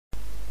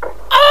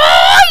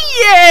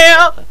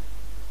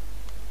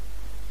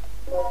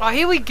Oh,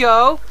 here we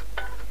go.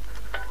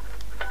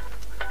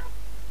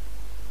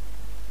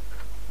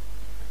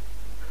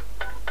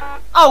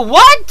 Oh,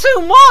 what?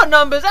 2 more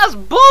numbers? That's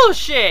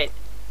bullshit.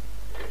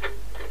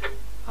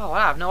 Oh, I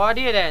have no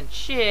idea then.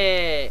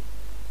 Shit.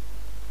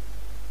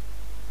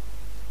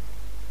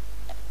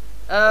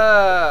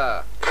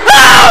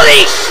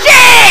 Holy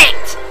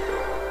shit!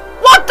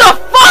 What the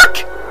fuck?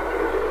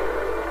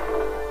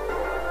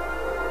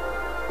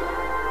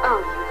 Oh,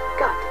 you've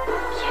got to be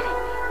kidding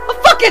me. A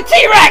fucking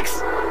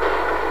T-Rex!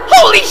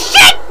 Holy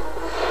shit!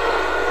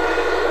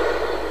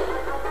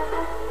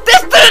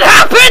 This didn't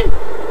happen!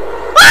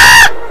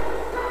 Ah!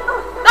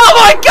 Oh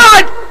my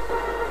god!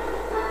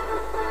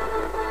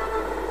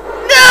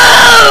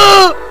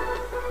 No!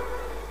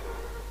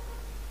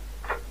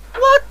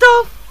 What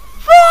the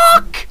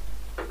fuck?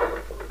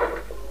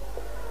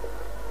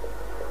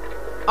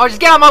 Oh, just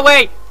get out of my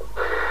way!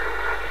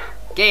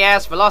 Gay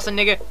ass velocin'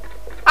 nigga.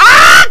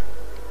 Ah!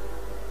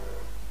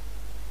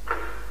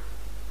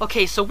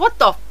 Okay, so what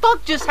the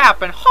fuck just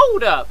happened?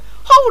 Hold up!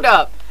 Hold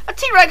up! A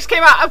T-Rex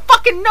came out of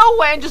fucking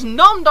nowhere and just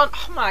numbed on.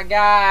 Oh my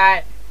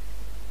god!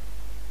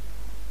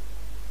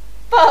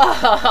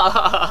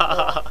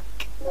 Fuck!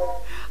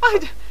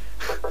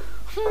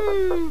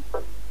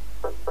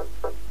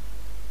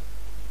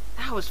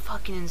 That was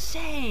fucking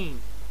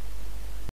insane.